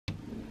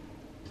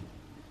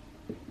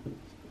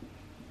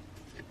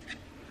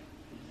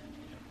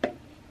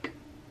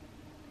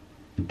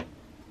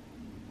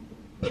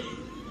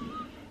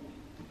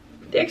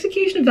The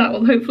execution of that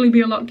will hopefully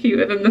be a lot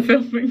cuter than the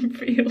filming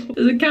feel.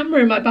 There's a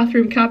camera in my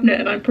bathroom cabinet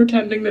and I'm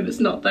pretending that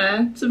it's not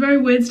there. It's a very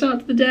weird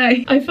start to the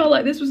day. I felt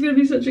like this was going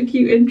to be such a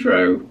cute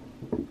intro.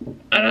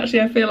 And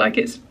actually I feel like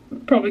it's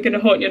probably going to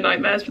haunt your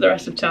nightmares for the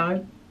rest of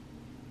time.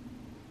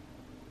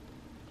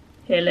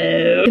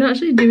 Hello. I can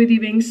actually do with you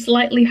being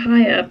slightly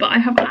higher, but I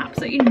have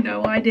absolutely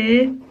no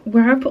idea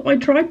where I put my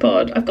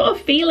tripod. I've got a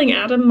feeling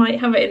Adam might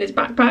have it in his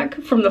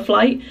backpack from the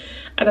flight,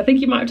 and I think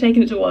he might have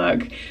taken it to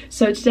work.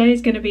 So today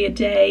is going to be a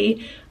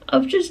day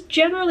of just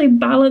generally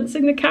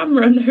balancing the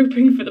camera and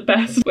hoping for the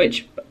best,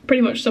 which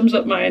pretty much sums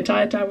up my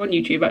entire time on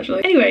YouTube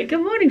actually. Anyway,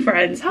 good morning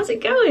friends, how's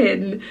it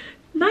going?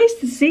 Nice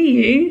to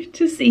see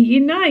you,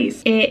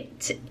 nice.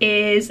 It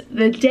is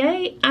the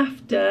day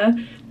after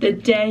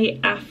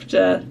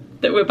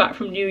that we're back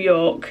from New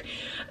York.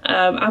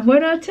 And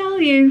when I tell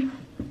you,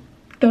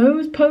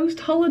 those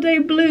post-holiday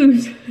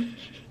blues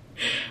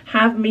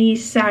have me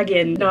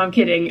sagging. No, I'm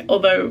kidding,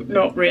 although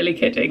not really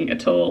kidding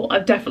at all.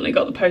 I've definitely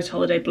got the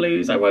post-holiday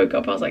blues. I woke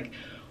up, I was like,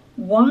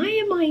 why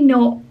am I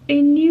not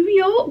in New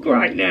York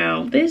right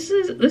now? This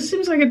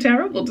seems like a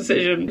terrible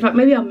decision. In fact,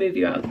 maybe I'll move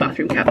you out of the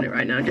bathroom cabinet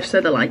right now, just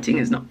so the lighting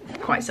is not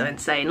quite so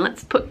insane.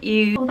 Let's put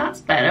you... Oh,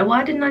 that's better.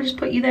 Why didn't I just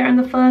put you there in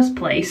the first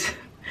place?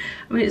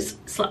 I mean, it's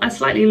a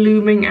slightly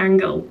looming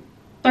angle.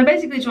 So I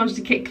basically just wanted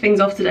to kick things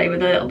off today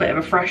with a little bit of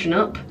a freshen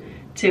up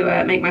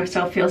to make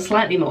myself feel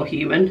slightly more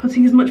human.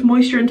 Putting as much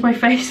moisture into my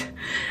face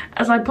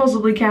as I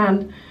possibly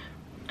can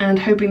and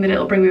hoping that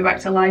it'll bring me back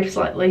to life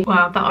slightly.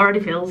 Wow, that already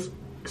feels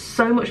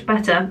so much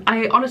better.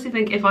 I honestly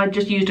think if I'd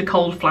just used a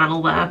cold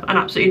flannel there and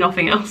absolutely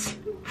nothing else,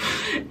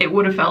 it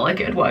would have felt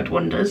like it had worked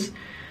wonders.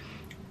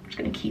 I'm just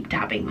gonna keep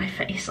dabbing my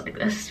face like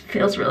this.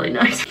 Feels really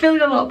nice.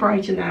 Feeling a lot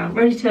brighter now.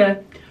 Ready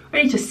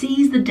to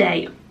seize the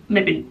day.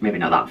 Maybe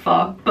not that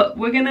far, but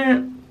we're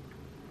gonna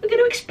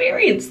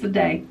experience the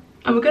day.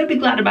 And we're going to be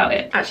glad about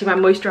it. Actually,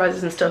 my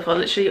moisturisers and stuff are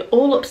literally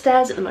all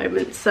upstairs at the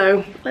moment,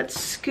 so let's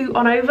scoot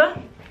on over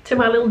to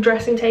my little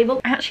dressing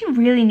table. I actually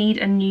really need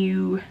a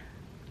new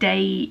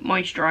day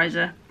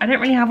moisturiser. I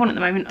don't really have one at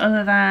the moment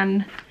other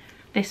than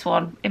this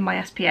one in my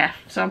SPF,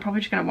 so I'm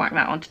probably just going to whack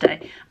that on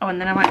today. Oh, and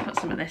then I might put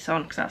some of this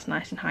on because that's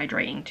nice and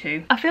hydrating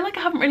too. I feel like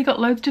I haven't really got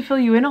loads to fill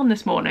you in on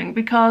this morning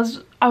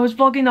because I was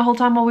vlogging the whole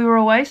time while we were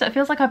away, so it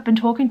feels like I've been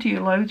talking to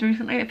you loads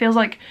recently. It feels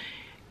like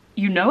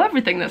you know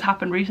everything that's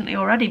happened recently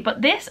already,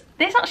 but this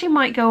actually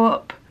might go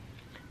up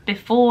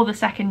before the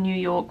second New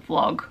York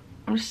vlog.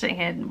 I'm just sitting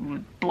here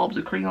with blobs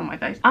of cream on my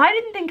face. I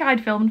didn't think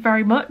I'd filmed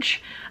very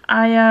much.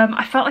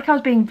 I felt like I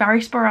was being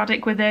very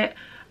sporadic with it.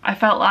 I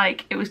felt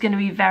like it was going to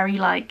be very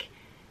like,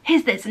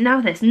 here's this and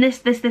now this and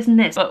this and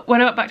this. But when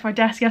I went back to my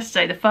desk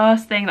yesterday, the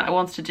first thing that I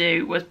wanted to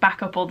do was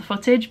back up all the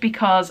footage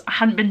because I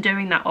hadn't been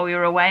doing that while we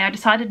were away. I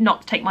decided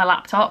not to take my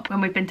laptop. When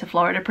we've been to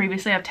Florida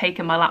previously, I've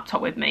taken my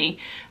laptop with me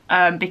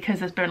because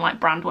there's been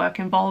like brand work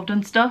involved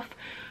and stuff.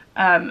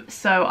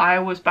 So I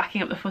was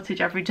backing up the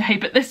footage every day,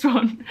 but this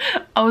one,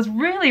 I was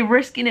really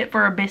risking it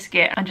for a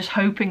biscuit and just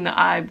hoping that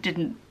I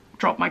didn't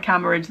drop my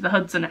camera into the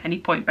Hudson at any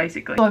point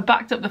basically. So I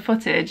backed up the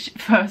footage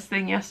first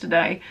thing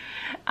yesterday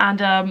and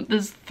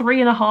there's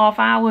 3.5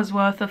 hours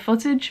worth of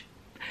footage,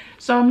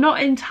 so I'm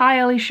not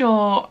entirely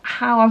sure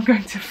how I'm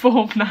going to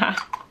form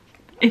that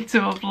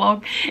into a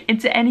vlog,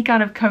 into any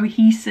kind of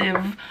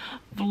cohesive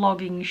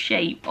vlogging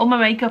shape. All my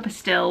makeup is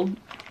still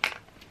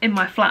in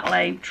my flat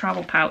lay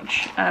travel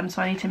pouch,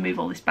 so I need to move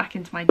all this back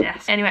into my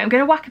desk. Anyway, I'm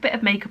going to whack a bit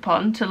of makeup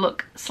on to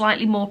look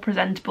slightly more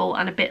presentable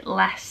and a bit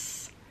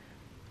less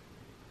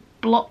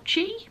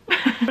blotchy.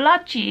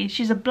 Blotchy,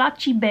 she's a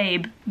blotchy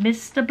babe.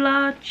 Mr.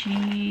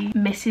 Blotchy.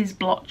 Mrs.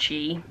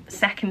 Blotchy,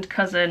 second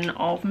cousin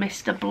of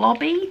Mr.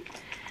 Blobby.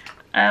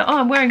 Oh,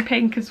 I'm wearing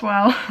pink as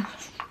well.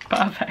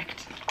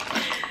 Perfect.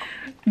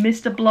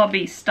 Mr.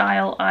 Blobby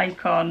style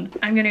icon.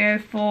 I'm gonna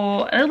go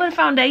for a little bit of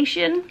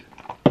foundation.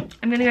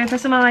 I'm gonna go for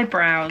some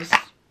eyebrows.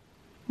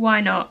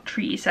 Why not?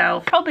 Treat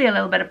yourself. Probably a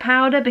little bit of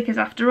powder because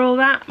after all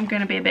that, I'm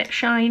gonna be a bit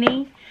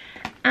shiny.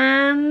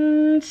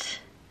 And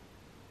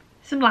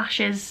some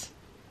lashes.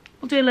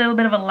 We'll do a little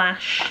bit of a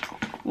lash.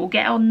 We'll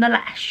get on the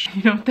lash.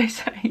 You know what they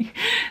say?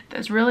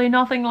 There's really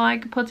nothing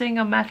like putting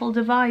a metal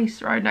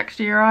device right next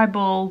to your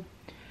eyeball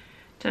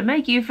to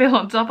make you feel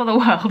on top of the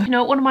world. You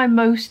know what one of my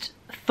most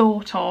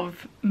thought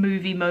of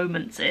movie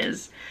moments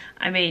is?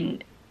 I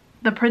mean,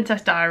 The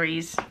Princess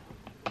Diaries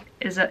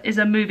is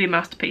a movie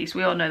masterpiece.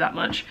 We all know that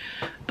much.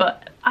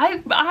 But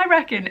I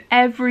reckon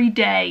every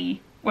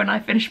day when I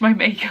finish my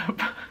makeup,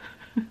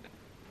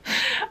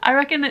 I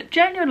reckon that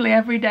genuinely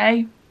every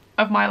day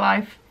of my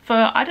life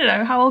for, I don't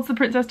know, how old's The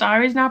Princess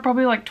Diaries now?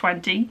 Probably like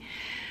 20.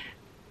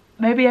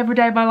 Maybe every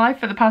day of my life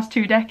for the past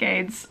 2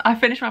 decades, I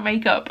finish my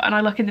makeup and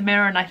I look in the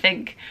mirror and I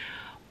think,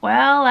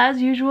 well,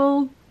 as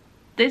usual,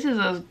 this is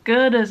as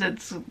good as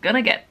it's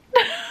gonna get.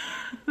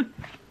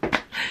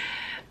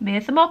 Mia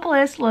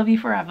Thermopolis, love you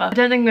forever. I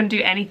don't think I'm gonna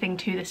do anything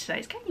to this today.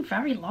 It's getting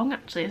very long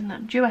actually, isn't it?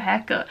 I'm due a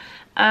haircut.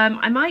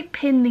 I might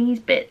pin these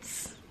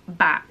bits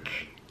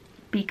back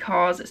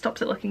because it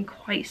stops it looking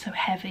quite so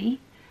heavy.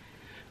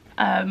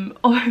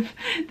 Or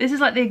this is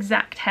like the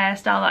exact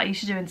hairstyle that I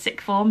used to do in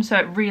sixth form, so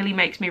it really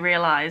makes me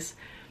realise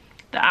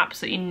that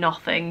absolutely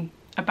nothing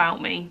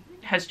about me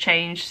has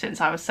changed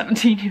since I was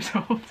 17 years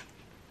old.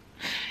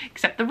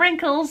 Except the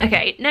wrinkles.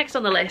 Okay, next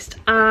on the list,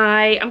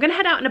 I'm gonna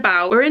head out and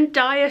about. We're in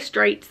dire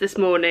straits this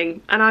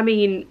morning, and I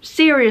mean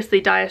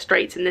seriously dire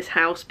straits in this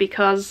house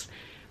because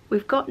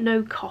we've got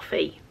no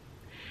coffee.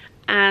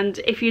 And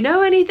if you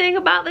know anything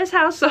about this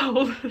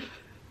household,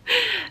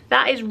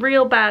 that is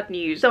real bad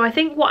news. So I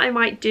think what I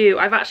might do,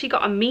 I've actually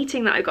got a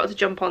meeting that I've got to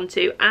jump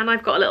onto, and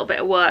I've got a little bit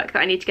of work that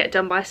I need to get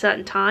done by a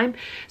certain time.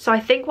 So I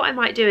think what I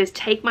might do is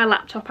take my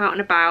laptop out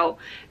and about,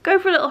 go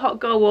for a little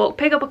hot girl walk,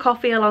 pick up a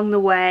coffee along the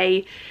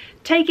way,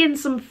 take in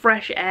some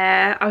fresh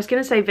air. I was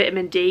gonna say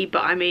vitamin D,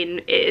 but I mean,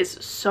 it is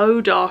so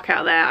dark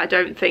out there. I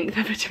don't think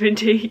the vitamin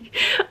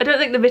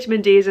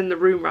D is in the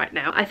room right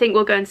now. I think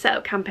we'll go and set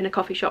up camp in a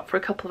coffee shop for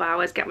a couple of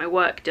hours, get my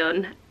work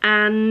done,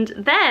 and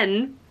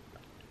then,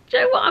 do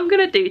you know what I'm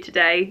gonna do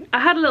today? I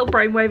had a little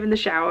brainwave in the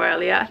shower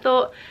earlier. I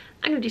thought,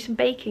 I'm gonna do some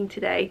baking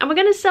today. And we're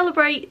gonna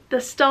celebrate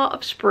the start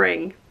of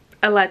spring,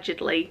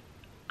 allegedly.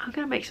 I'm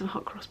gonna make some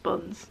hot cross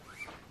buns.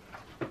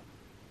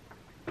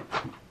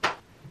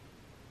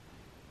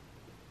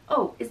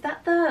 Oh, is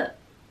that the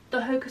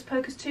Hocus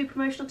Pocus 2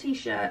 promotional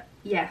t-shirt?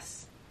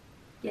 Yes.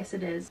 Yes,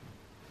 it is.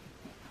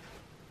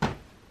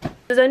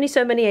 There's only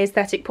so many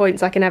aesthetic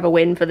points I can ever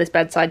win for this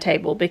bedside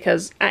table,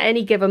 because at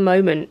any given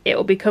moment it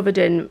will be covered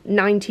in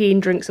 19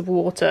 drinks of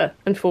water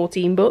and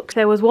 14 books.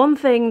 There was one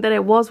thing that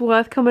it was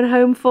worth coming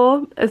home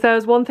for. If there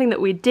was one thing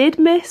that we did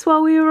miss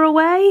while we were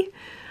away,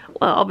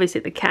 well,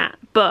 obviously the cat,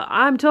 but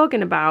I'm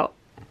talking about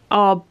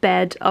our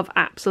bed of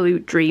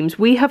absolute dreams.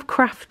 We have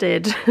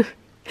crafted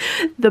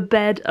the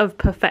bed of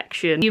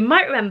perfection. You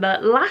might remember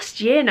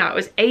last year now, it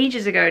was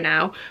ages ago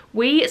now,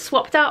 we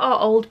swapped out our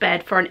old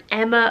bed for an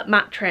Emma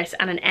mattress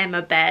and an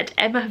Emma bed.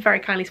 Emma very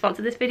kindly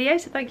sponsored this video,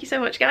 so thank you so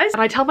much, guys.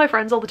 And I tell my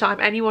friends all the time,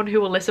 anyone who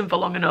will listen for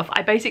long enough,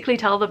 I basically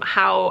tell them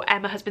how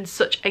Emma has been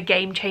such a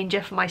game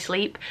changer for my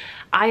sleep.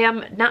 I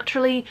am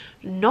naturally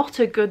not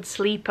a good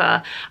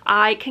sleeper.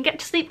 I can get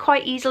to sleep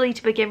quite easily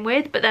to begin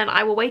with, but then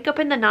I will wake up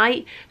in the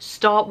night,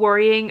 start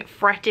worrying,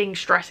 fretting,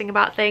 stressing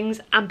about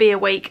things, and be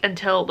awake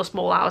until the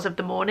small hours of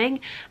the morning.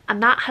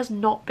 And that has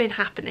not been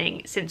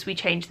happening since we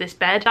changed this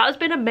bed. That has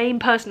been a main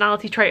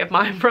personality trait of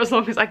mine for as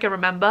long as I can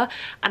remember,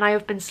 and I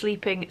have been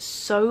sleeping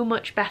so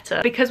much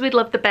better. Because we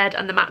love the bed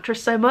and the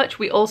mattress so much,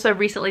 we also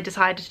recently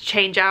decided to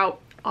change out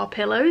our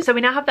pillows. So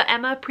we now have the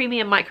Emma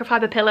premium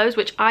microfiber pillows,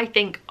 which I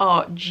think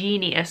are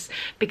genius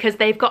because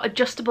they've got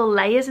adjustable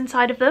layers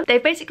inside of them.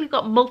 They've basically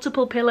got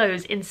multiple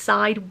pillows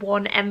inside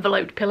one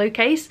enveloped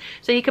pillowcase,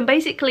 so you can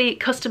basically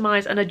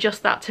customize and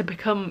adjust that to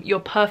become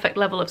your perfect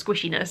level of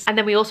squishiness. And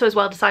then we also as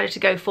well decided to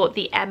go for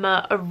the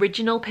Emma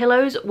original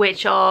pillows,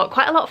 which are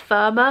quite a lot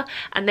firmer,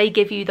 and they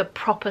give you the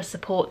proper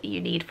support that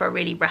you need for a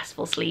really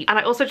restful sleep. And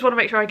I also just want to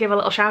make sure I give a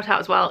little shout out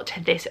as well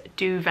to this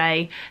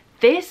duvet.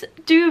 This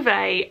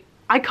duvet,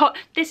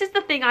 this is the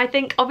thing, I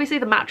think, obviously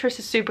the mattress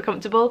is super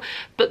comfortable,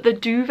 but the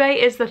duvet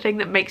is the thing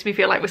that makes me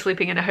feel like we're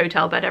sleeping in a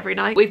hotel bed every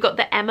night. We've got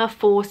the Emma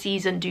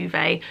 4-season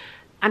duvet,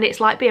 and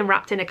it's like being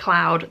wrapped in a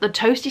cloud. The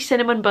toasty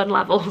cinnamon bun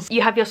levels.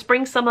 You have your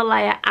spring summer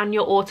layer and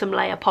your autumn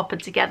layer popping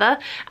together,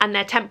 and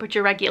they're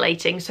temperature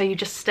regulating, so you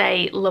just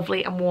stay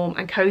lovely and warm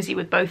and cozy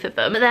with both of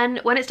them. But then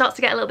when it starts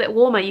to get a little bit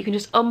warmer, you can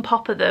just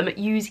unpopper them,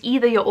 use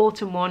either your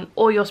autumn one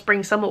or your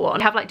spring summer one.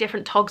 They have like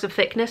different togs of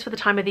thickness for the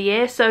time of the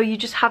year, so you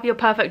just have your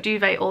perfect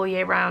duvet all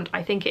year round.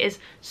 I think it is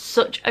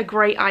such a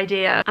great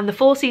idea. And the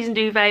 4-season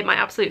duvet, my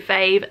absolute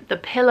fave. The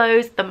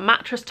pillows, the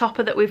mattress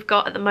topper that we've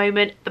got at the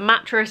moment, the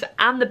mattress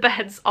and the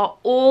beds are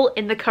all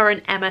in the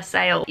current Emma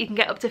sale. You can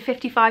get up to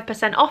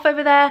 55% off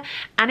over there,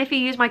 and if you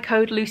use my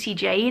code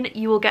LucyJane,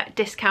 you will get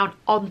discount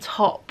on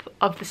top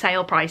of the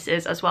sale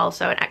prices as well,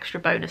 so an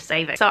extra bonus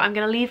saving. So I'm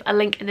going to leave a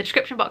link in the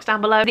description box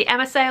down below. The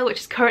Emma sale,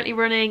 which is currently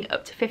running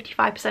up to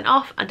 55%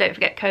 off, and don't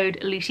forget code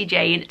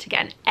LucyJane to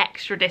get an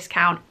extra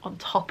discount on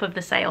top of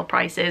the sale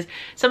prices.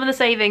 Some of the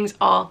savings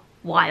are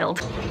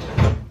wild.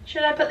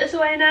 Should I put this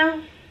away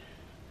now?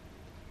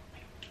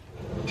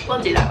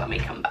 We'll do that when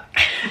we come back.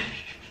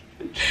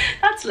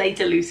 That's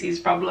later Lucy's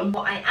problem.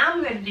 What I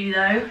am going to do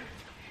though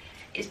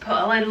is put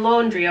a load of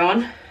laundry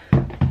on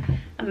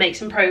and make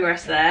some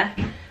progress there.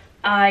 Do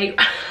you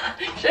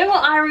know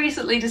what I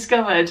recently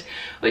discovered,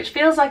 which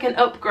feels like an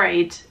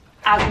upgrade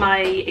as my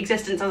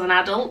existence as an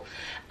adult?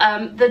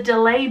 The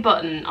delay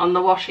button on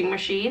the washing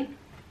machine.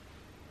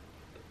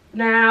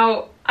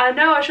 Now, I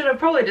know I should have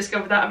probably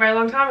discovered that a very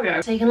long time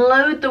ago. So you can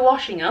load the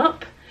washing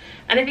up,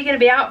 and if you're going to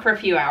be out for a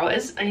few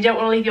hours and you don't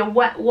want to leave your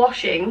wet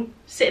washing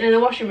sitting in the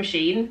washing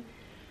machine,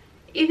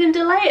 you can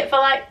delay it for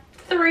like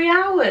 3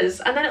 hours,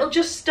 and then it'll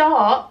just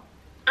start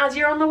as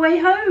you're on the way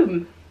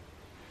home.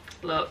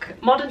 Look,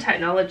 modern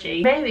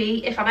technology.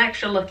 Maybe if I'm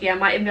extra lucky, I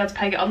might even be able to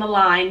peg it on the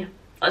line.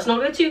 Let's not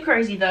go too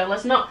crazy though.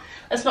 Let's not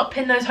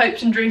pin those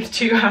hopes and dreams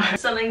too high.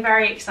 Something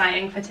very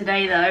exciting for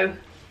today though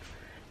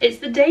It's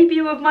the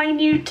debut of my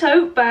new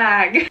tote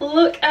bag.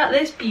 Look at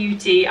this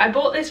beauty. I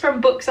bought this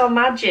from Books on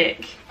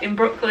Magic in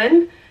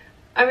Brooklyn.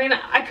 I mean,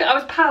 I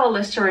was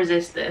powerless to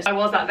resist this. I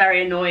was that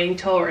very annoying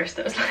tourist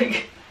that was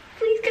like,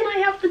 please can I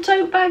have the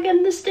tote bag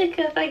and the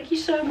sticker? Thank you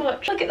so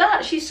much. Look at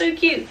that, she's so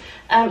cute.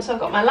 So I've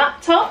got my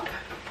laptop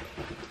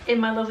in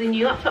my lovely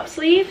new laptop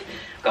sleeve.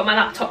 I've got my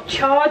laptop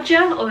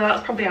charger, although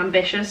that's probably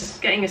ambitious.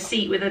 Getting a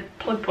seat with a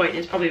plug point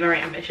is probably very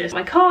ambitious.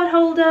 My card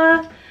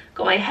holder,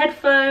 got my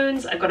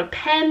headphones, I've got a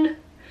pen.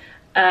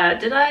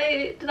 Did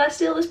I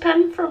steal this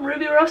pen from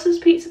Ruby Ross's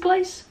pizza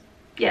place?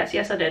 Yes,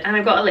 I did. And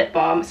I've got a lip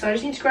balm, so I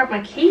just need to grab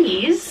my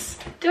keys.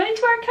 Do I need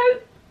to wear a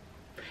coat?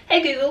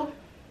 Hey Google,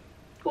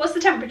 what's the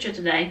temperature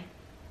today?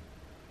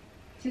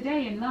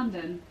 Today in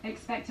London,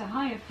 expect a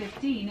high of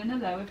 15 and a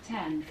low of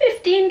 10.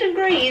 15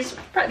 degrees,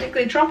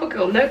 practically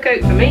tropical. No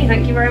coat for me,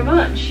 thank you very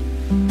much.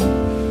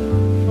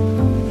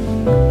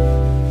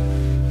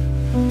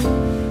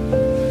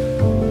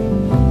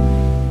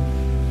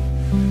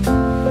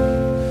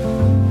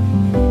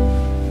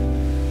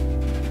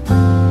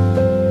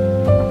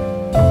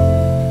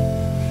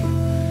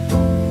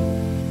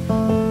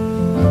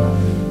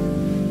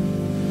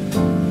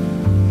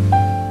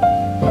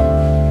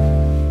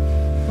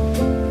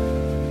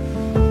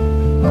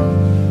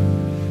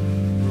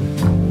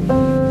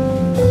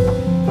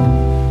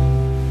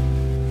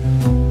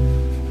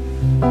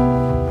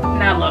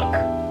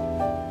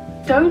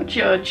 Don't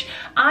judge.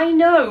 I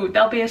know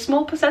there'll be a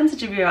small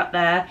percentage of you out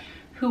there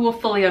who will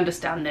fully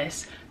understand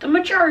this. The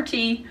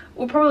majority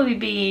will probably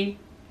be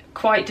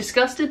quite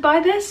disgusted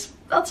by this.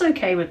 That's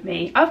okay with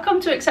me. I've come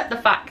to accept the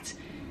fact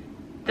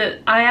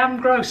that I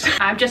am gross.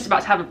 I'm just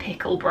about to have a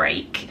pickle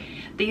break.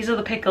 These are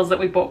the pickles that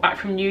we brought back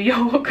from New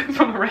York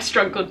from a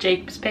restaurant called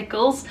Jacob's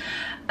Pickles.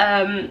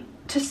 To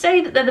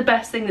say that they're the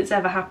best thing that's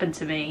ever happened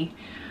to me,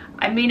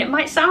 I mean, it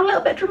might sound a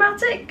little bit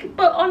dramatic,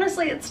 but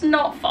honestly, it's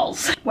not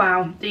false.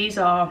 Wow, these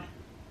are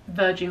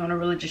verging on a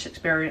religious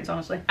experience,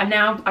 honestly. And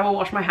now I will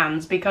wash my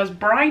hands because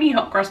briny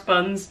hot cross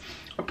buns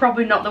are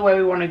probably not the way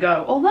we want to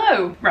go.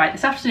 Although, right,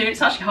 this afternoon,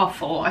 it's actually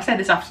 4:30. I said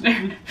this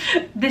afternoon,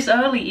 this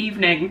early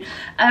evening,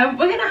 we're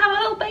gonna have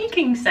a little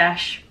baking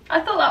sesh. I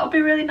thought that would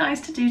be really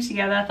nice to do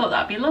together. I thought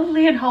that'd be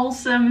lovely and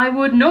wholesome. I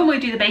would normally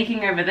do the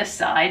baking over this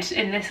side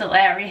in this little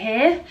area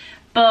here,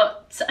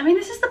 but I mean,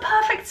 this is the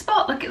perfect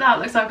spot. Look at that,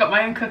 looks like I've got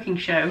my own cooking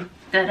show.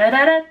 Da, da,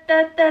 da,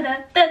 da, da, da,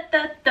 da,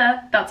 da, da.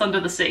 That's under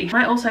the sea.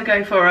 Might also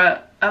go for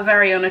a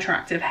very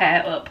unattractive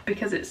hair up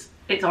because it's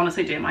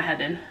honestly doing my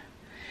head in.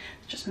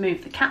 Just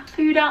move the cat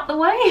food out the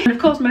way. And of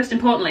course, most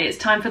importantly, it's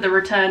time for the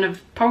return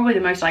of probably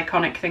the most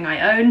iconic thing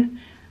I own,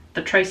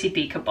 the Tracy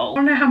Beaker bowl. I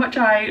don't know how much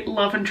I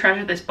love and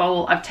treasure this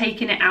bowl. I've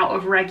taken it out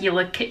of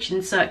regular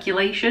kitchen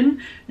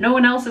circulation. No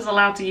one else is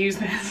allowed to use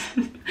this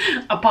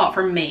apart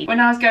from me. When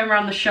I was going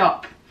around the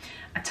shop,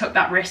 I took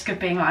that risk of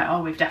being like,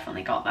 oh, we've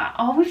definitely got that.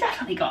 Oh, we've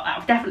definitely got that.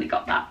 We've definitely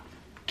got that.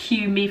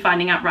 Cue me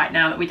finding out right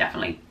now that we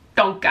definitely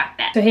don't got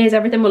that. So here's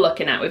everything we're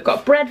looking at. We've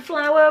got bread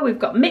flour, we've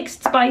got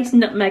mixed spice,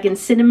 nutmeg and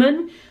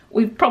cinnamon.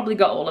 We've probably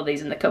got all of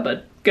these in the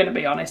cupboard, gonna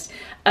be honest.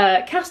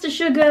 Caster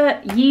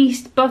sugar,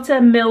 yeast, butter,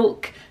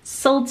 milk,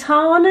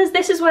 sultanas.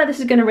 This is where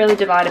this is gonna really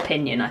divide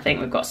opinion, I think.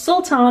 We've got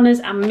sultanas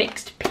and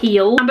mixed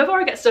peel. And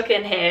before I get stuck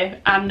in here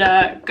and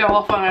go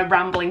off on a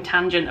rambling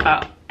tangent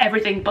about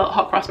everything but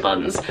hot cross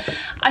buns,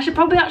 I should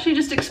probably actually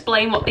just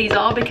explain what these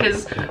are,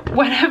 because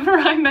whenever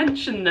I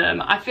mention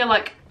them, I feel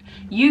like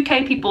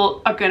UK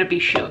people are gonna be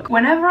shook.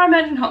 Whenever I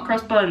mention hot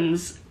cross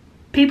buns,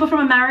 people from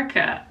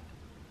America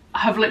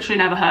have literally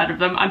never heard of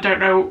them. I don't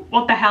know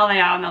what the hell they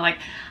are, and they're like,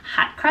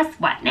 hot cross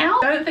what now?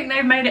 I don't think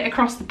they've made it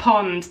across the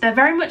pond. They're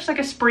very much like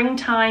a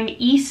springtime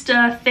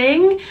Easter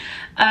thing.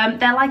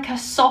 They're like a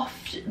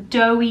soft,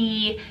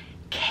 doughy,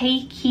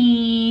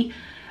 cakey,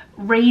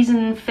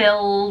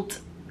 raisin-filled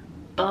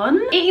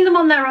bun. Eating them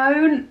on their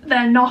own,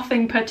 they're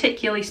nothing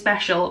particularly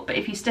special, but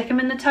if you stick them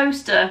in the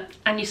toaster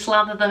and you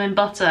slather them in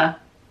butter,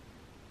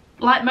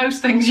 like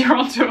most things, you're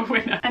onto a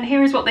winner. And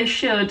here is what they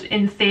should,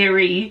 in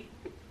theory,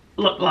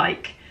 look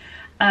like.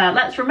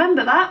 Let's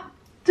remember that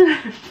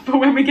for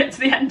when we get to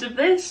the end of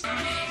this.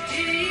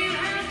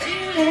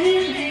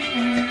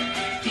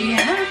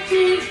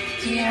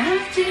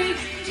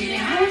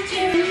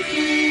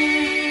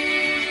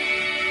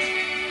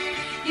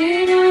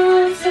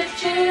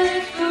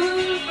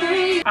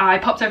 I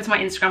popped over to my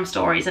Instagram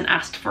stories and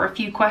asked for a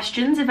few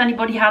questions. If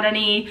anybody had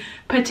any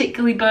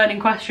particularly burning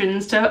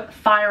questions to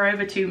fire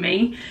over to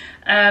me.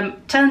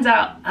 Turns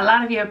out a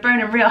lot of you are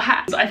burning real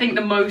hot. I think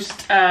the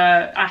most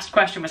asked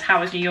question was,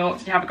 how was New York?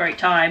 Did you have a great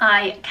time?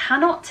 I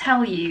cannot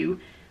tell you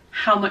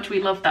how much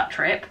we loved that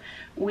trip.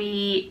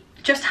 We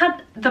just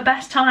had the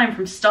best time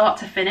from start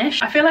to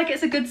finish. I feel like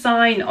it's a good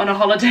sign on a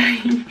holiday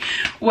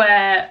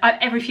where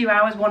every few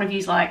hours one of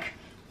you's like,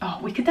 oh,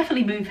 we could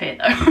definitely move here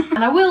though. And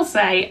I will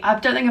say, I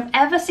don't think I've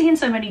ever seen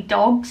so many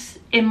dogs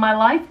in my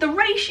life. The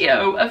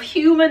ratio of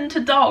human to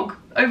dog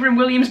over in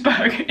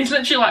Williamsburg is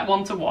literally like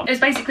 1 to 1. It's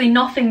basically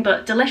nothing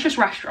but delicious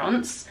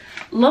restaurants,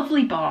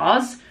 lovely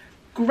bars,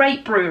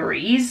 great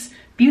breweries,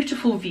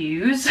 beautiful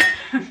views,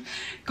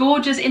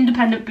 gorgeous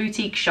independent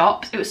boutique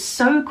shops. It was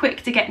so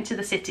quick to get into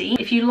the city.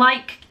 If you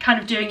like kind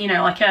of doing, you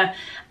know, like a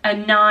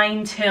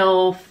 9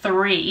 till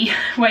 3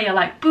 where you're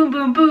like boom,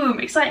 boom, boom,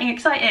 exciting,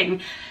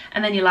 exciting,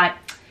 and then you're like,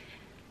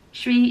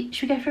 should we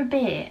go for a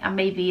beer and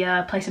maybe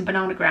play some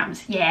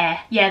bananagrams?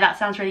 Yeah, that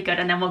sounds really good,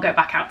 and then we'll go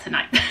back out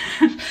tonight.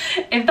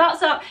 If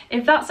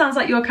that sounds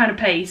like your kind of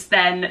pace,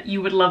 then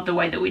you would love the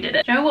way that we did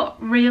it. Do you know what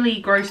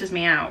really grosses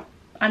me out?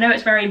 I know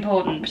it's very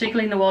important,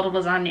 particularly in the world of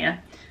lasagna,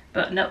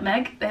 but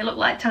nutmeg, they look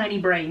like tiny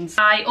brains.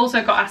 I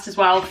also got asked as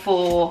well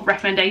for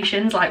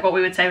recommendations, like what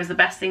we would say was the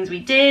best things we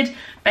did,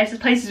 best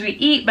places we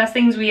eat, best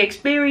things we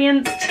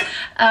experienced.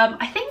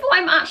 I think what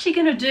I'm actually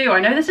gonna do, I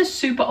know this is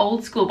super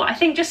old school, but I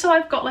think just so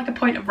I've got like a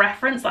point of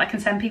reference that I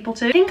can send people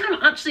to, I think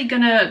I'm actually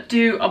gonna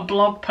do a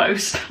blog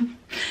post.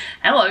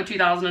 Hello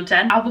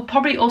 2010. I will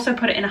probably also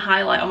put it in a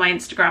highlight on my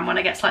Instagram when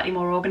I get slightly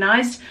more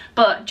organized,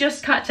 but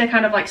just to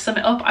kind of like sum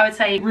it up, I would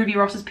say Ruby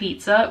Ross's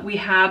pizza. We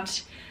had,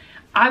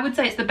 I would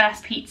say it's the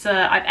best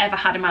pizza I've ever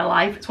had in my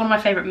life. It's one of my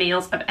favourite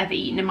meals I've ever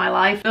eaten in my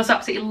life. I also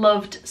absolutely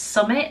loved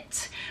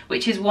Summit,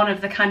 which is one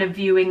of the kind of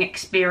viewing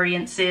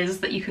experiences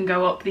that you can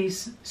go up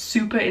these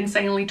super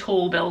insanely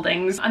tall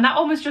buildings. And that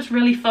one was just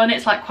really fun.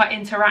 It's like quite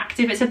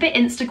interactive. It's a bit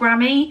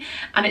Instagram-y,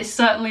 and it's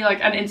certainly like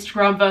an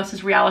Instagram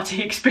versus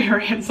reality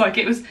experience. Like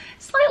it was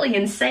slightly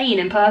insane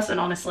in person,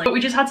 honestly. But we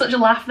just had such a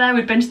laugh there.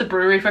 We'd been to the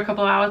brewery for a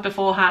couple of hours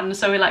beforehand,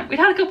 so we'd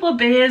had a couple of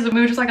beers and we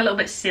were just like a little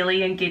bit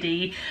silly and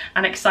giddy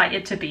and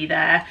excited to be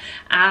there.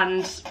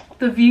 And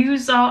the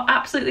views are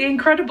absolutely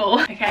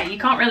incredible. Okay, you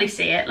can't really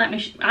see it. Let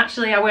me,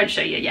 actually I won't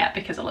show you yet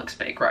because it looks a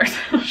bit gross.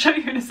 I'll show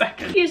you in a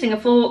second. Using a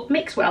fork,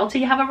 mix well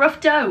till you have a rough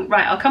dough.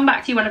 Right, I'll come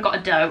back to you when I've got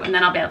a dough and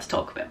then I'll be able to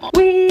talk a bit more.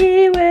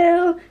 We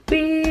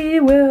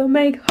will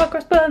make hot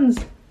cross buns.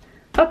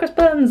 Hot cross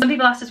buns. Some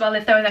people asked as well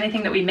if there was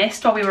anything that we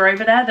missed while we were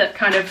over there that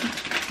kind of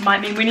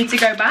might mean we need to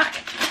go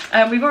back.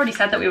 We've already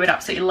said that we would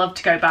absolutely love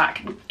to go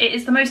back. It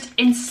is the most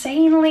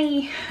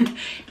insanely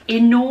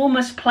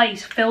enormous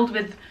place filled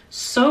with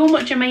so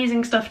much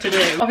amazing stuff to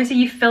do. Obviously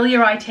you fill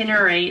your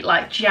itinerary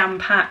like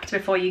jam-packed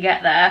before you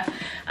get there,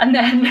 and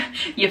then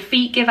your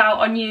feet give out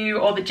on you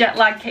or the jet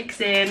lag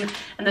kicks in,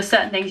 and there's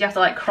certain things you have to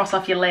like cross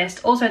off your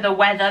list. Also the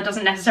weather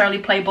doesn't necessarily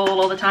play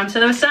ball all the time, so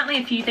there were certainly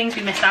a few things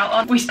we missed out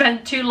on. We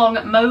spent too long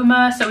at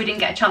MoMA, so we didn't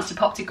get a chance to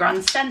pop to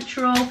Grand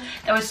Central.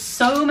 There were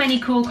so many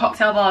cool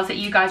cocktail bars that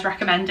you guys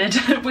recommended.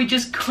 We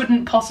just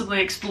couldn't possibly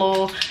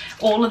explore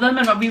all of them,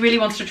 and we really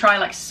wanted to try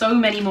like so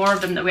many more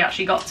of them that we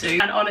actually got to.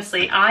 And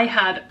honestly, I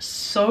had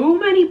so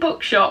many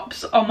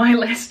bookshops on my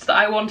list that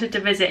I wanted to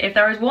visit. If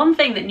there is one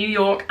thing that New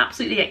York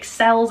absolutely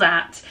excels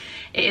at,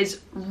 it is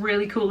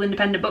really cool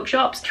independent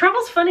bookshops.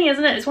 Travel's funny,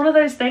 isn't it? It's one of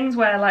those things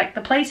where like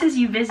the places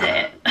you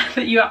visit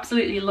that you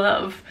absolutely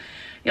love,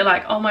 you're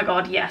like, oh my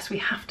god, yes, we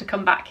have to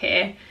come back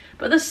here.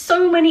 But there's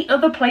so many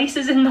other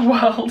places in the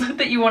world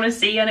that you want to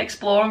see and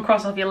explore and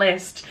cross off your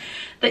list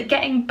that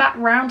getting back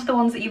round to the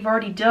ones that you've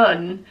already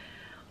done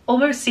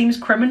almost seems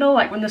criminal,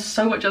 like when there's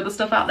so much other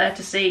stuff out there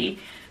to see.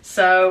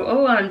 So,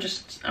 oh, I'm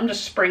just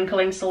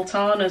sprinkling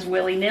sultanas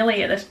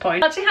willy-nilly at this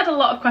point. I actually had a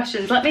lot of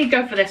questions. Let me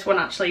go for this one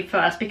actually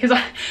first, because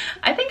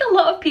I think a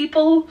lot of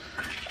people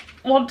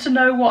want to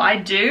know what I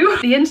do.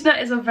 The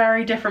internet is a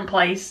very different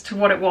place to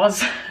what it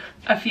was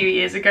a few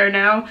years ago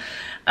now.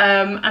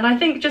 And I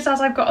think just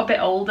as I've got a bit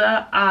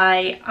older,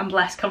 I am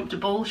less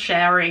comfortable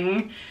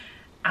sharing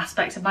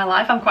aspects of my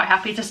life. I'm quite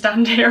happy to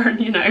stand here and,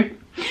 you know,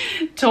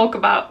 talk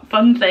about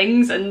fun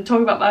things and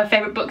talk about my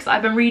favourite books that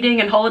I've been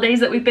reading and holidays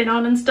that we've been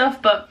on and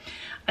stuff, but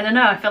I don't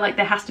know, I feel like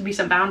there has to be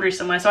some boundaries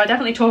somewhere, so I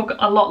definitely talk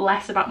a lot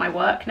less about my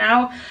work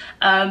now.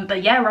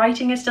 But yeah,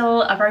 writing is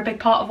still a very big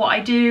part of what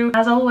I do.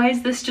 As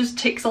always, this just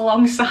ticks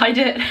alongside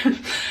it.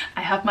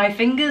 I have my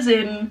fingers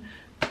in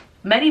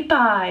many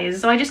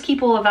pies, so I just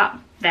keep all of that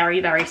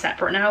very, very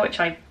separate now, which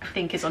I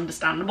think is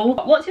understandable.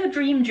 What's your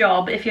dream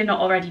job if you're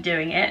not already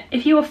doing it?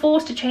 If you were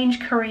forced to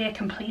change career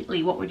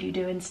completely, what would you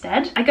do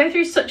instead? I go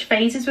through such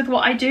phases with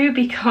what I do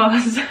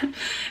because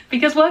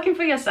working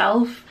for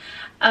yourself,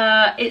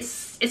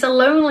 it's a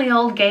lonely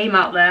old game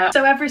out there.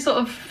 So every sort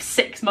of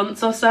 6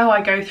 months or so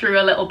I go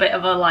through a little bit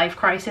of a life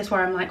crisis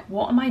where I'm like,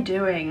 what am I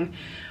doing?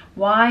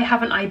 Why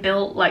haven't I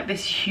built like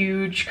this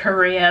huge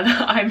career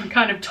that I'm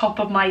kind of top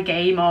of my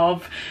game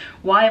of?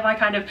 Why have I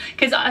kind of,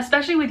 because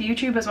especially with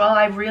YouTube as well,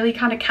 I really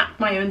kind of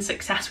capped my own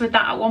success with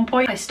that at one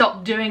point. I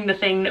stopped doing the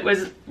thing that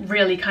was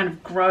really kind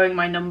of growing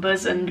my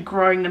numbers and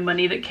growing the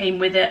money that came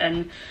with it,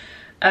 and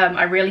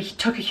I really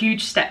took a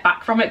huge step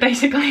back from it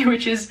basically,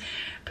 which is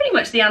pretty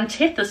much the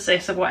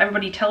antithesis of what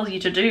everybody tells you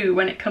to do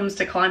when it comes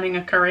to climbing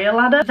a career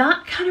ladder.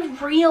 That kind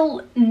of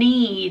real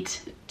need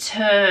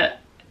to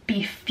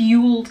be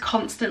fueled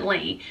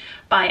constantly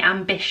by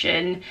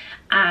ambition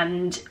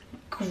and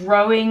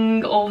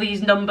growing all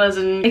these numbers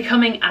and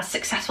becoming as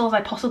successful as I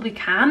possibly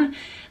can,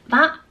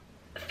 that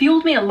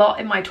fueled me a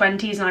lot in my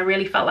 20s, and I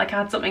really felt like I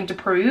had something to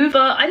prove.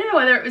 But I don't know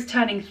whether it was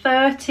turning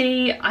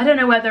 30, I don't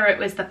know whether it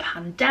was the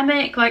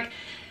pandemic, like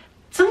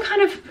some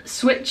kind of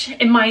switch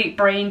in my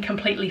brain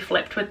completely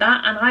flipped with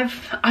that, and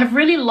I've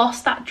really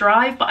lost that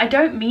drive, but I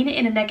don't mean it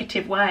in a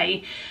negative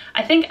way.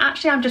 I think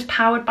actually I'm just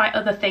powered by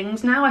other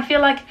things now. I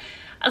feel like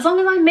as long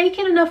as I'm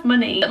making enough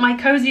money that my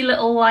cozy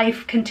little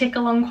life can tick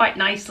along quite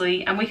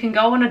nicely and we can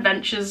go on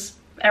adventures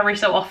every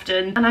so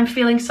often, and I'm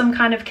feeling some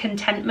kind of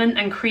contentment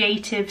and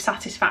creative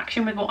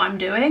satisfaction with what I'm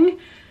doing,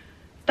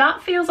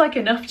 that feels like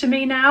enough to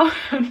me now.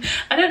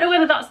 I don't know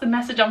whether that's the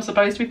message I'm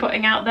supposed to be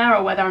putting out there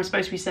or whether I'm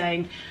supposed to be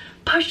saying,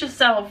 push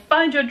yourself,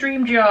 find your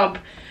dream job.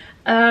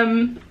 I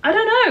don't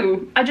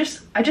know. I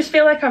just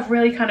feel like I've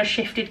really kind of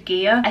shifted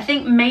gear. I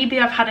think maybe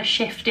I've had a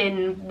shift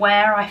in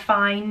where I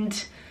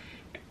find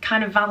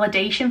kind of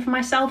validation for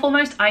myself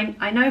almost.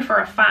 I know for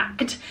a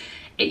fact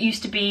it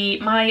used to be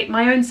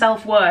my own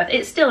self-worth.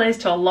 It still is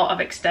to a lot of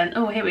extent.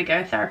 Oh, here we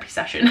go, therapy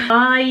session.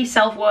 My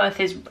self-worth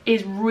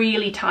is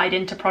really tied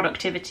into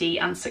productivity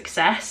and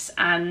success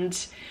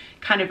and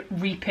kind of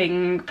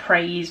reaping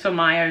praise for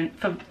my own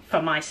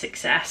for my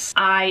success.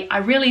 I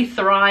really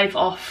thrive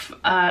off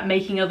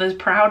making others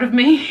proud of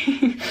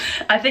me.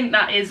 I think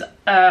that is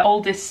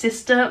oldest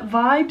sister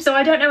vibe. So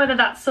I don't know whether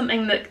that's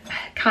something that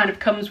kind of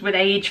comes with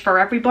age for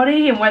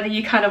everybody, and whether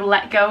you kind of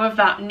let go of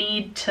that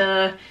need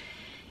to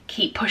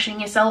keep pushing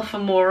yourself for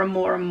more and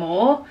more and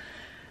more.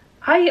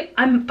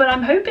 But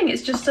I'm hoping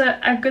it's just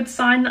a good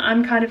sign that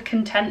I'm kind of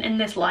content in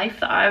this life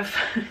that I've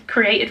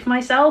created for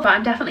myself.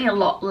 I'm definitely a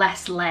lot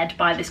less led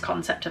by this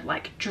concept of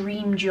like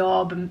dream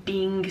job and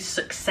being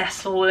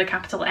successful with a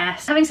capital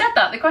S. Having said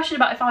that, the question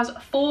about if I was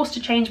forced to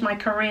change my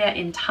career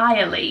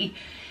entirely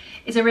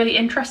is a really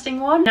interesting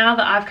one. Now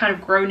that I've kind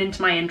of grown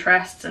into my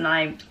interests and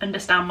I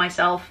understand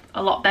myself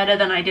a lot better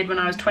than I did when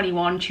I was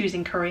 21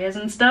 choosing careers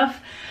and stuff,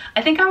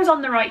 I think I was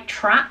on the right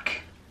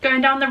track going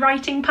down the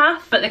writing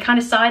path, but the kind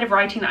of side of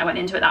writing that I went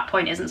into at that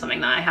point isn't something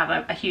that I have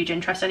a huge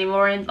interest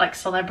anymore in, like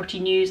celebrity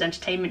news,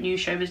 entertainment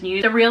news, showbiz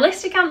news. The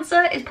realistic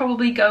answer is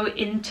probably go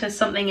into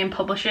something in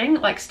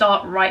publishing, like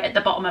start right at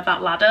the bottom of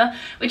that ladder,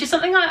 which is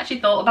something I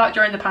actually thought about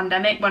during the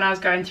pandemic when I was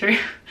going through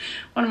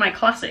one of my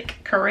classic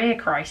career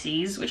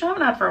crises, which I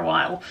haven't had for a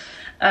while.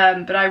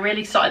 But I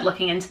really started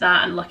looking into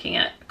that and looking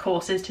at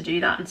courses to do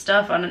that and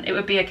stuff, and it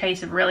would be a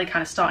case of really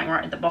kind of starting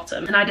right at the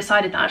bottom. And I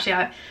decided that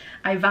actually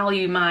I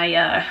value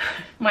my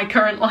my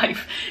current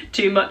life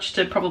too much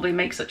to probably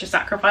make such a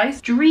sacrifice.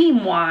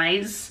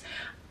 Dream-wise,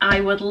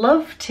 I would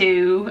love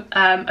to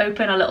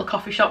open a little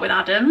coffee shop with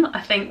Adam.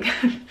 I think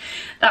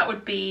that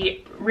would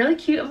be really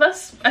cute of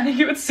us. I think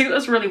it would suit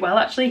us really well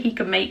actually. He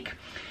could make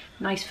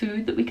nice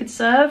food that we could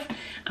serve,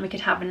 and we could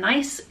have a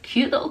nice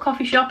cute little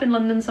coffee shop in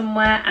London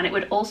somewhere, and it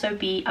would also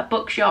be a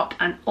bookshop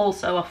and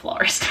also a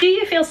florist. Do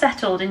you feel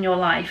settled in your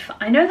life?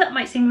 I know that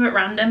might seem a bit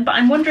random, but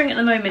I'm wondering at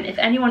the moment if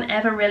anyone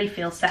ever really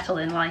feels settled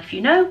in life.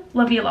 You know,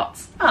 love you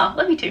lots. Oh,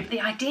 love you too.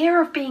 The idea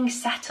of being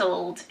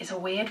settled is a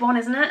weird one,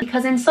 isn't it?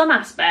 Because in some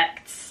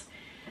aspects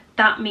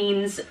that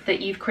means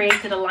that you've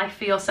created a life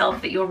for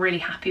yourself that you're really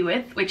happy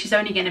with, which is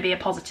only going to be a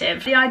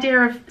positive. The idea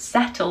of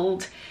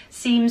settled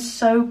seems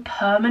so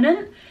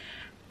permanent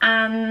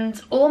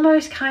and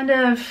almost kind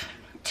of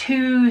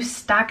too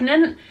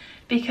stagnant,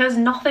 because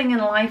nothing in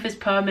life is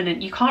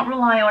permanent. You can't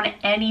rely on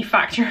any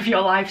factor of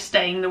your life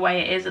staying the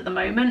way it is at the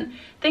moment.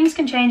 Things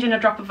can change in a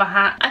drop of a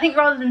hat. I think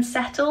rather than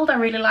settled, I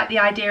really like the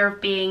idea of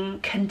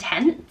being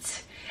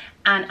content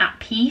and at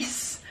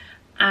peace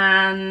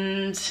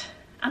and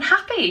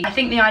happy. I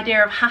think the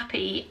idea of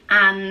happy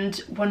and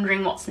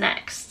wondering what's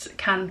next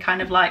can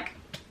kind of like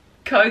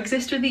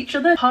coexist with each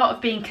other. Part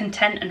of being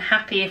content and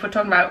happy, if we're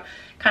talking about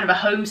kind of a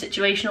home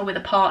situation or with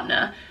a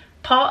partner,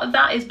 part of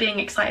that is being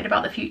excited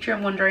about the future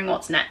and wondering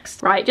what's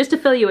next. Right, just to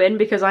fill you in,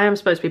 because I am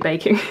supposed to be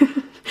baking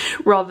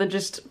rather than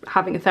just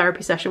having a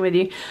therapy session with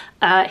you.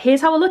 Here's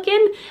how we're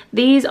looking.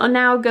 These are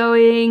now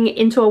going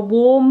into a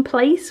warm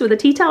place with a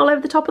tea towel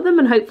over the top of them,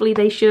 and hopefully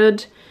they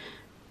should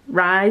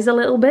rise a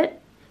little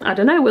bit. I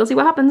don't know, we'll see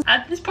what happens.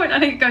 At this point, I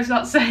think it goes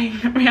without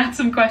saying we had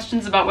some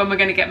questions about when we're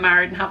going to get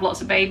married and have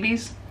lots of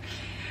babies,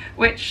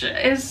 which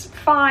is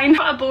fine.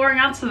 Quite a boring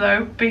answer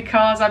though,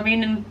 because I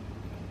mean,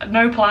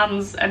 no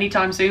plans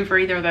anytime soon for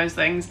either of those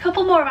things. A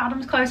couple more of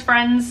Adam's close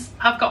friends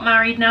have got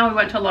married now. We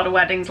went to a lot of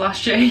weddings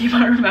last year, you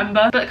might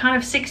remember. But kind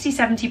of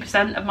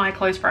 60–70% of my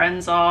close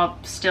friends are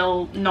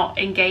still not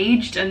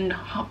engaged, and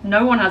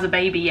no one has a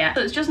baby yet.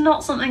 So it's just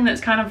not something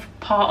that's kind of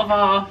part of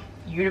our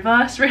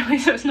universe really.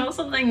 So it's not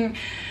something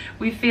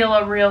we feel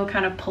a real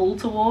kind of pull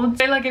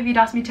towards. I feel like if you'd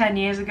asked me 10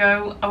 years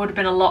ago, I would have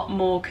been a lot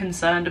more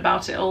concerned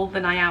about it all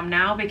than I am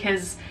now,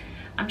 because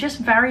I'm just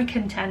very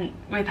content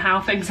with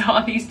how things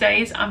are these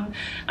days. I'm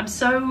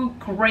so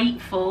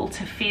grateful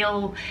to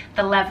feel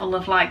the level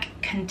of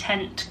like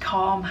content,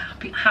 calm,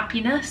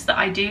 happiness that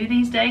I do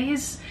these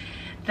days,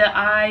 that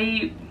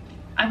I'm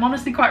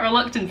honestly quite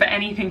reluctant for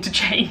anything to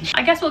change.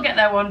 I guess we'll get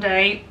there one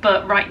day,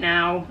 but right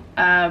now,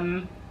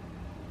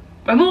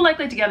 we're more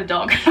likely to get a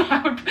dog.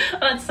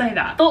 Let's say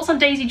that. Thoughts on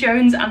Daisy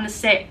Jones and the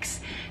Six.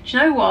 Do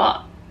you know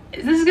what?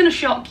 This is gonna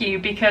shock you,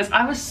 because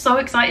I was so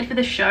excited for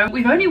this show.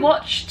 We've only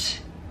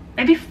watched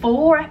maybe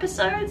 4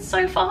 episodes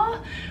so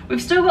far.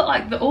 We've still got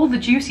like all the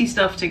juicy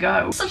stuff to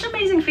go. Such an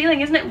amazing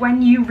feeling, isn't it,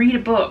 when you read a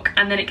book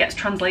and then it gets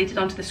translated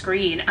onto the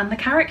screen and the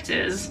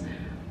characters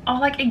are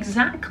like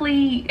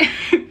exactly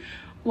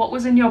what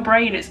was in your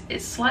brain.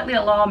 It's slightly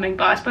alarming,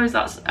 but I suppose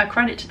that's a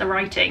credit to the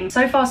writing.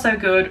 So far so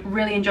good,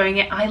 really enjoying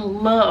it. I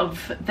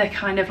love the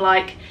kind of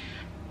like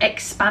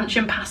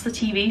expansion past the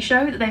TV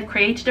show that they've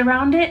created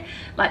around it,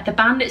 like the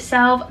band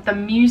itself, the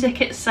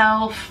music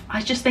itself.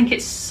 I just think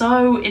it's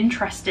so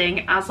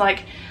interesting as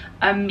like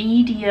a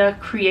media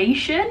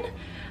creation.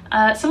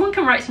 Someone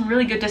can write some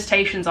really good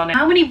dissertations on it.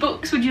 How many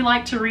books would you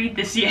like to read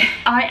this year?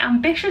 I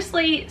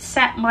ambitiously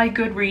set my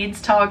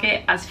Goodreads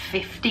target as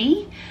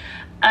 50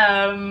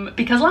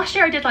 because last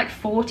year I did like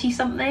 40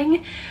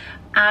 something,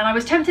 and I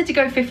was tempted to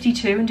go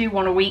 52 and do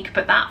one a week,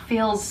 but that's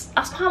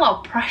quite a lot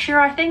of pressure,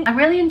 I think. I'm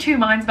really in two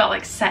minds about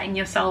like setting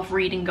yourself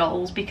reading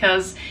goals,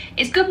 because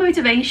it's good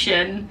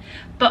motivation,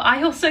 but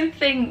I also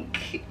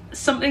think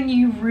something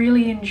you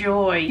really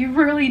enjoy, you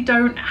really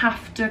don't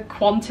have to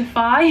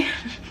quantify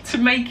to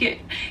make it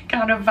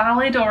kind of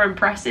valid or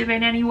impressive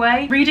in any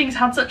way. Reading's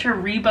had such a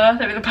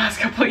rebirth over the past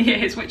couple of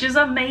years, which is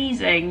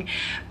amazing,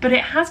 but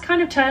it has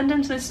kind of turned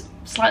into this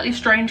slightly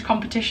strange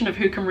competition of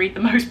who can read the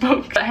most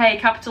books. But hey,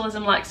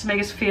 capitalism likes to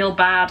make us feel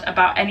bad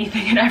about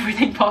anything and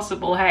everything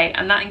possible, hey,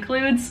 and that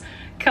includes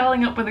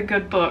curling up with a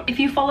good book. If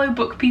you follow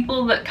book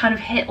people that kind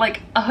of hit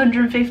like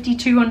 150,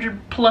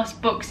 200 plus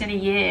books in a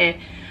year,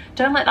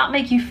 don't let that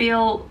make you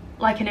feel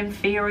like an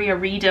inferior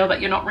reader,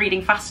 that you're not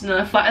reading fast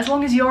enough. Like, as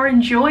long as you're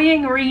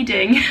enjoying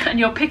reading and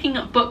you're picking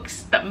up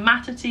books that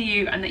matter to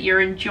you and that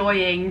you're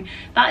enjoying,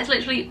 that is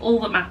literally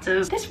all that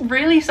matters. This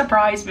really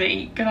surprised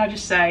me, can I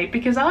just say,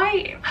 because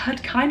I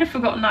had kind of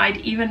forgotten I'd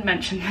even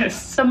mentioned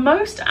this. The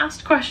most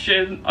asked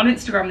question on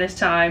Instagram this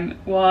time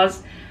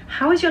was,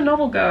 how is your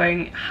novel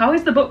going? How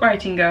is the book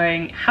writing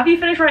going? Have you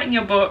finished writing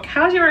your book?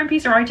 How's your own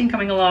piece of writing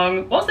coming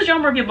along? What's the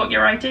genre of your book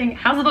you're writing?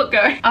 How's the book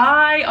going?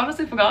 I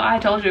honestly forgot I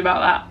told you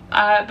about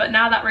that, but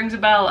now that rings a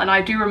bell, and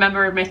I do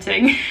remember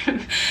admitting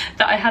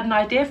that I had an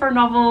idea for a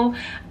novel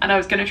and I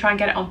was going to try and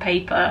get it on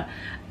paper.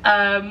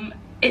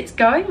 It's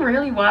going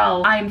really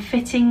well. I'm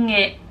fitting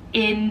it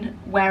in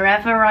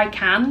wherever I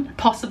can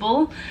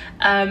possible.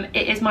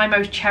 It is my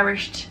most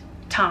cherished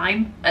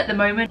time at the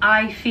moment.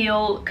 I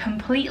feel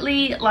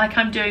completely like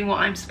I'm doing what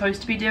I'm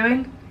supposed to be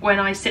doing when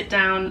I sit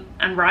down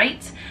and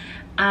write,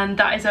 and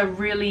that is a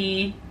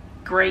really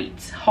great,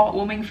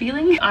 heartwarming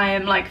feeling. I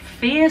am like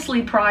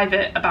fiercely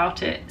private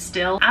about it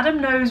still.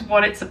 Adam knows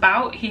what it's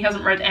about. He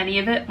hasn't read any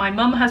of it. My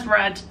mum has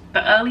read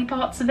the early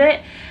parts of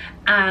it,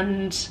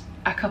 and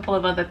a couple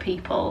of other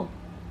people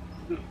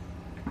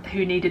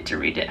who needed to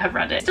read it have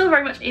read it. Still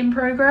very much in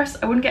progress.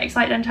 I wouldn't get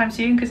excited anytime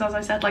soon, because as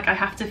I said, like, I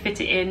have to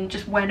fit it in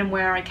just when and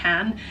where I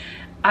can.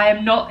 I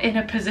am not in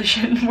a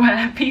position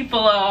where people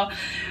are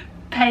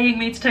paying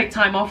me to take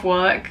time off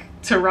work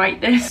to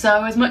write this.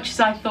 So as much as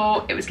I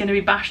thought it was going to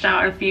be bashed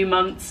out in a few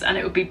months and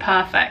it would be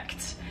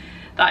perfect,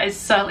 that is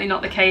certainly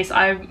not the case.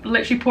 I'm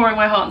literally pouring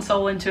my heart and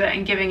soul into it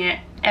and giving it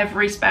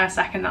every spare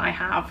second that I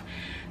have.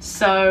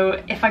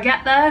 So if I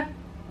get there,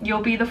 you'll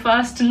be the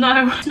first to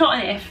know. It's not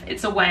an if,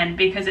 it's a when,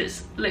 because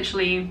it's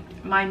literally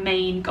my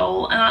main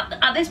goal. And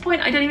at this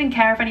point, I don't even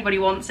care if anybody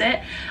wants it.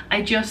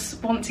 I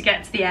just want to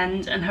get to the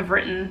end and have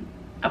written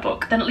a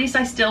book. Then at least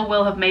I still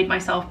will have made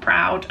myself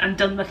proud and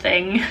done the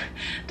thing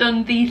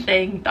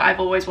that I've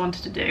always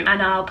wanted to do.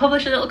 And I'll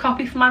publish a little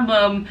copy for my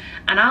mum,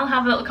 and I'll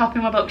have a little copy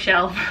on my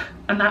bookshelf,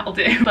 and that'll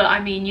do. But I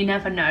mean, you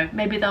never know.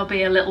 Maybe there'll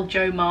be a little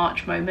Jo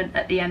March moment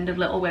at the end of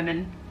Little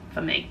Women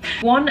for me.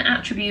 One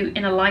attribute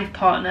in a life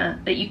partner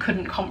that you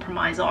couldn't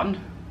compromise on.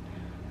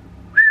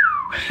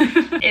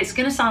 It's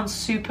gonna sound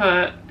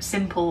super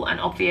simple and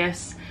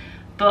obvious,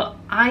 but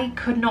I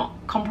could not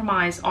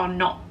compromise on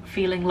not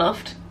feeling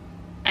loved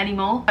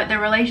anymore. Like, the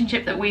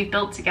relationship that we've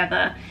built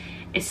together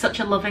is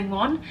such a loving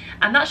one,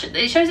 and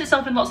it shows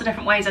itself in lots of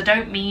different ways. I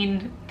don't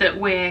mean that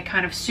we're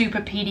kind of super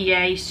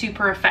PDA,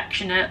 super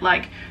affectionate,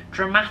 like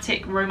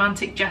dramatic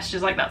romantic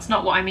gestures. Like, that's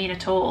not what I mean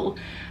at all.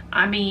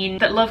 I mean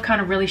that love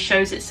kind of really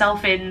shows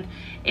itself in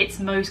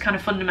its most kind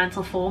of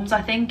fundamental forms, I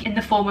think, in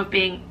the form of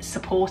being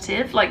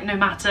supportive, like no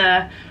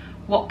matter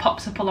what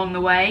pops up along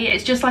the way.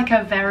 It's just like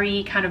a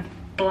very kind of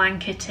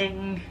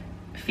blanketing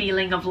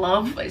feeling of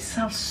love. It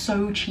sounds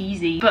so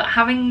cheesy, but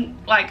having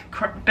like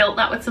built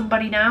that with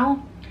somebody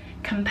now,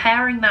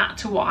 comparing that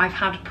to what I've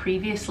had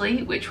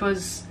previously, which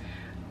was,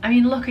 I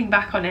mean, looking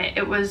back on it,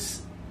 it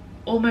was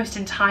almost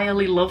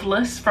entirely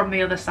loveless from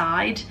the other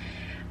side.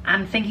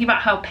 And thinking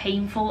about how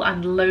painful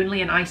and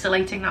lonely and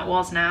isolating that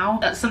was now,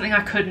 that's something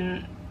I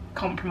couldn't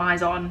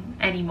compromise on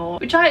anymore,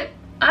 which I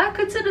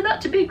consider that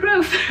to be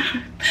growth.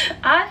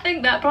 I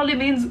think that probably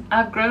means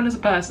I've grown as a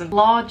person.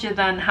 Larger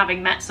than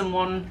having met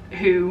someone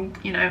who,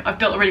 you know, I've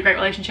built a really great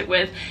relationship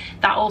with,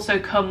 that also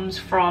comes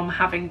from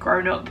having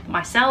grown up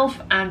myself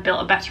and built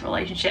a better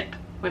relationship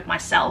with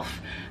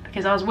myself,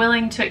 because I was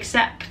willing to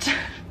accept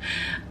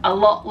a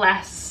lot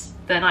less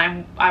than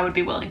I would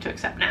be willing to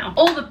accept now.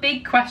 All the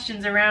big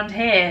questions around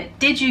here.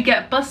 Did you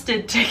get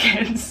busted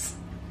tickets?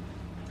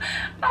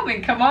 I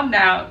mean, come on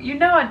now. You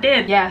know I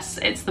did. Yes,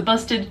 it's the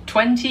busted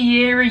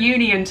 20-year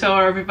reunion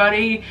tour,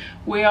 everybody.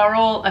 We are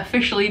all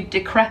officially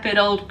decrepit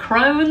old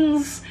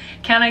crones.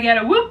 Can I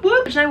get a whoop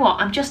whoop? But you know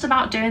what? I'm just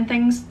about doing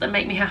things that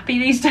make me happy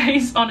these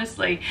days,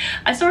 honestly.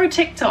 I saw a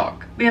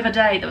TikTok the other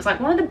day that was like,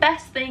 one of the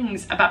best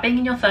things about being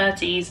in your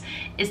 30s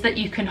is that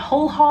you can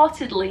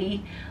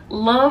wholeheartedly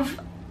love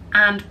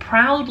and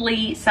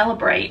proudly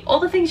celebrate all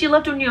the things you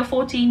loved when you were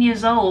 14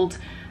 years old.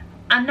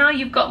 And now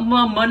you've got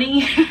more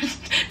money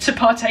to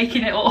partake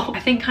in it all. I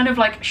think kind of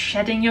like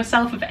shedding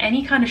yourself of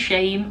any kind of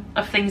shame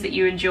of things that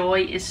you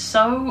enjoy is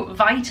so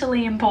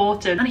vitally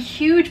important. And a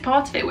huge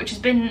part of it, which has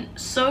been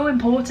so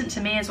important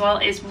to me as well,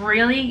 is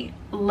really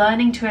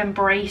learning to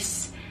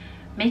embrace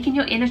making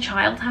your inner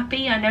child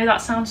happy. I know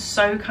that sounds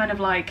so kind of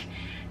like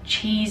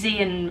cheesy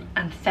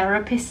and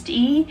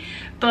therapist-y,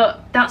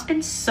 but that's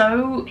been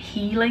so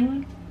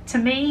healing to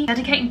me.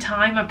 Dedicating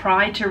time and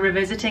pride to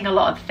revisiting a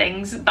lot of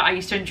things that I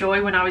used to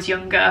enjoy when I was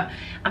younger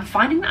and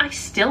finding that I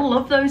still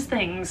love those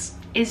things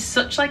is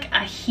such like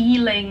a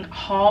healing,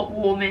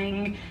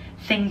 heartwarming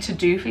thing to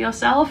do for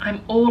yourself.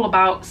 I'm all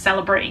about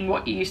celebrating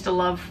what you used to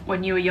love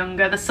when you were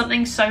younger. There's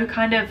something so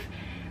kind of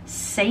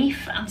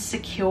safe and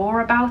secure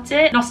about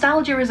it.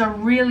 Nostalgia is a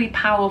really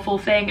powerful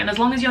thing, and as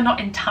long as you're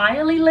not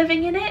entirely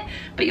living in it,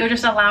 but you're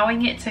just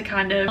allowing it to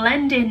kind of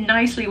blend in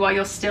nicely while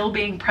you're still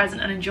being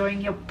present and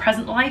enjoying your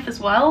present life as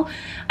well,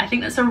 I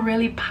think that's a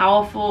really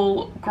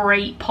powerful,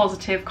 great,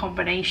 positive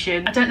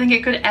combination. I don't think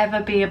it could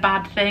ever be a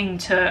bad thing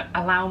to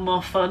allow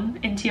more fun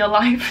into your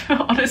life,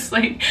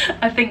 honestly.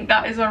 I think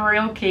that is a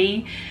real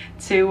key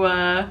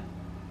to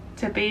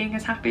being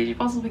as happy as you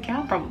possibly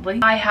can, probably.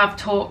 I have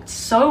talked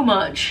so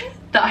much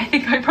that I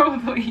think I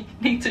probably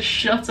need to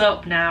shut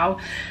up now,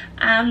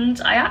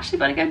 and I actually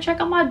better go check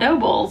on my dough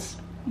balls.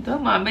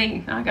 Don't mind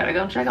me, I gotta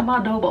go check on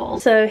my dough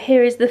balls. So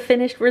here is the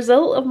finished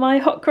result of my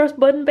hot cross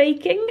bun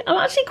baking. I'm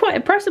actually quite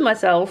impressed with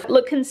myself.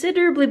 Look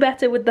considerably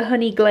better with the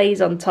honey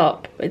glaze on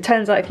top. It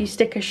turns out if you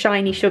stick a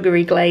shiny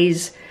sugary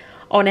glaze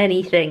on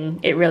anything,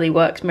 it really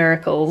works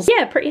miracles.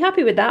 Yeah, pretty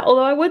happy with that,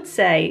 although I would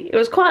say it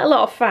was quite a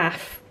lot of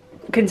faff,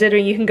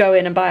 considering you can go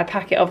in and buy a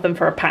packet of them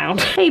for £1.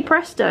 Hey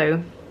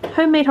presto,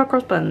 homemade hot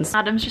cross buns.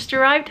 Adam's just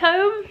arrived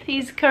home.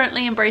 He's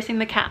currently embracing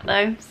the cat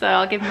though, so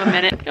I'll give him a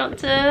minute. Do you want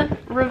to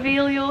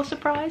reveal your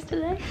surprise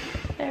today?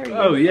 There he is.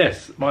 Oh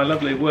yes, my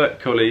lovely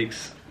work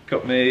colleagues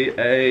got me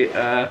a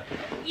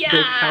big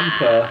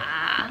hamper.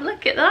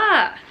 Look at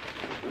that.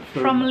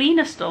 From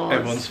Lena Stores.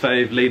 Everyone's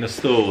fave Lena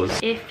Stores.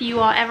 If you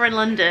are ever in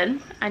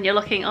London and you're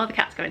looking, oh, the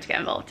cat's going to get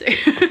involved too.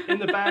 In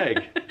the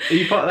bag. Are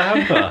you part of the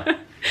hamper?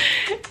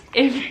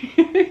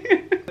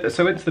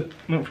 So I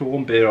went for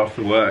one beer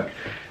after work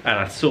and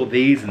I saw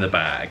these in the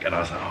bag and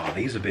I was like, oh,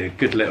 these would be a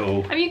good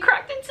little... Have you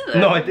cracked into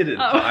them? No, I didn't.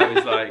 Oh. But I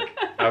was like,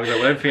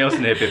 well, everything else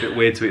in here would be a bit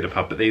weird to eat in a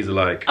pub, but these are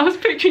like... I was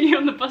picturing you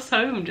on the bus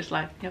home, just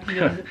like, yum,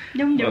 yum,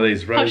 yum, yum. Well,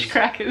 these Hush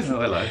crackers. Oh,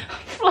 hello.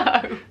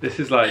 Flow. This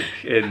is like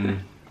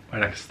in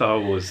like a Star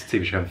Wars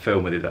TV show and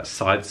film where they do that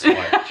side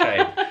swipe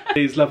chain.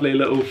 These lovely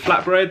little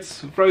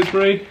flatbreads with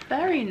rosemary.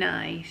 Very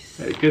nice.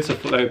 Very good, so I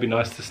thought they would be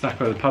nice to snack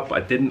on the pub,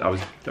 but I didn't.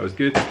 That was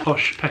good.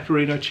 Posh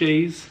pepperino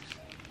cheese.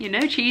 You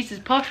know cheese is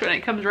posh when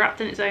it comes wrapped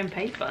in its own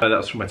paper. Oh, that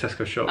was from my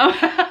Tesco shop. Oh.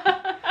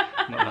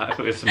 Not that, I thought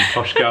it was some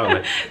posh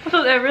garlic. I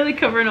thought they were really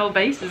covering all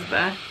bases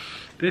there.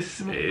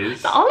 This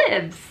is... The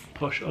olives.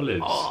 Posh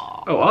olives.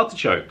 Aww. Oh,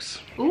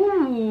 artichokes.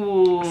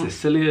 Ooh.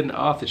 Sicilian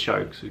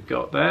artichokes we've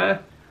got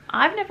there.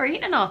 I've never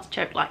eaten an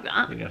artichoke like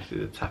that. You're going to have to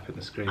do the tap in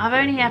the screen. I've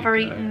only ever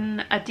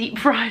eaten a deep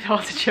fried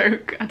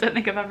artichoke. I don't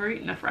think I've ever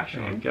eaten a fresh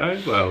one. There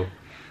you go. Well...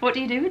 What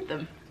do you do with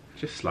them?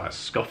 Just like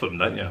scoff them,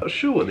 don't you? Not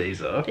sure what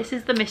these are. This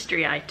is the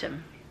mystery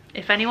item.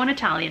 If anyone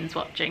Italian's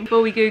watching,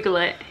 before we Google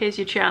it, here's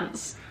your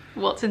chance.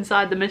 What's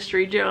inside the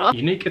mystery jar?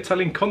 Unique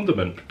Italian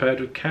condiment prepared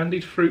with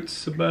candied fruits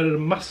submerged in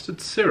mustard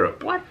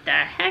syrup. What the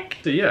heck?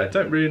 So yeah, I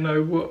don't really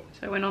know what...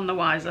 So we're none the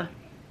wiser.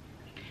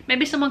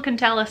 Maybe someone can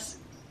tell us,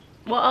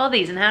 what are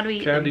these and how do we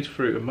eat Candied them?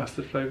 fruit and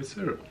mustard flavoured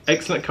syrup.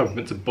 Excellent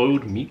accompaniment to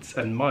boiled meats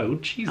and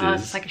mild cheeses. Oh,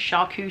 it's like a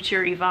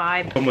charcuterie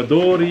vibe.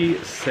 Pomodori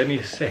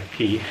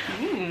semisecchi.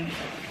 Mm.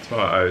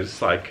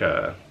 Tomatoes, like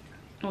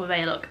Oh,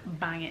 they look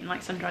banging,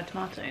 like sun-dried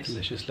tomatoes.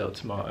 delicious little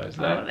tomatoes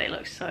Oh, there. they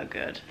look so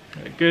good.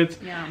 Very good.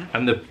 Yum.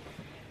 And the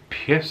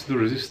pièce de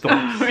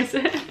résistance. Oh, is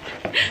it?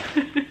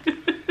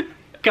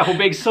 Couple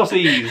big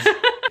saucies.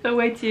 The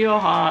way to your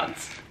heart.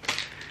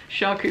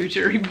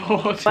 Charcuterie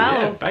board. So,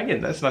 Wow. yeah,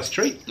 banging. That's a nice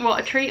treat. What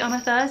a treat on a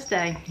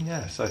Thursday.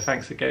 Yeah, so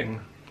thanks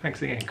again,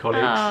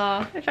 colleagues.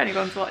 Oh, if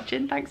anyone's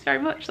watching, thanks very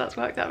much. That's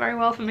worked out very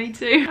well for me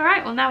too. All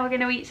right, well now we're going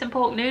to eat some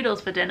pork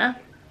noodles for dinner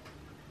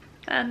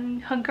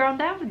and hunker on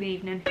down for the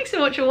evening. Thanks so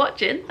much for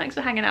watching. Thanks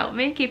for hanging out with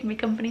me, keeping me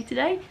company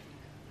today.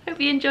 Hope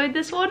you enjoyed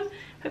this one.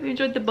 Hope you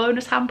enjoyed the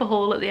bonus hamper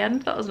haul at the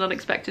end. That was an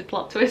unexpected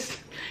plot twist.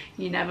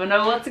 You never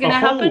know what's going to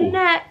happen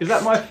next. Is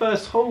that my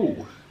first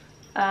haul?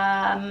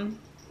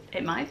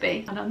 It might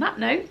be. And on that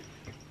note,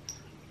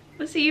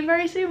 we'll see you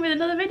very soon with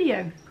another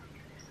video.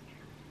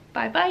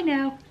 Bye bye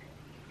now.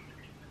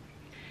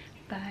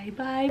 Bye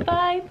bye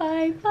bye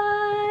bye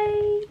bye.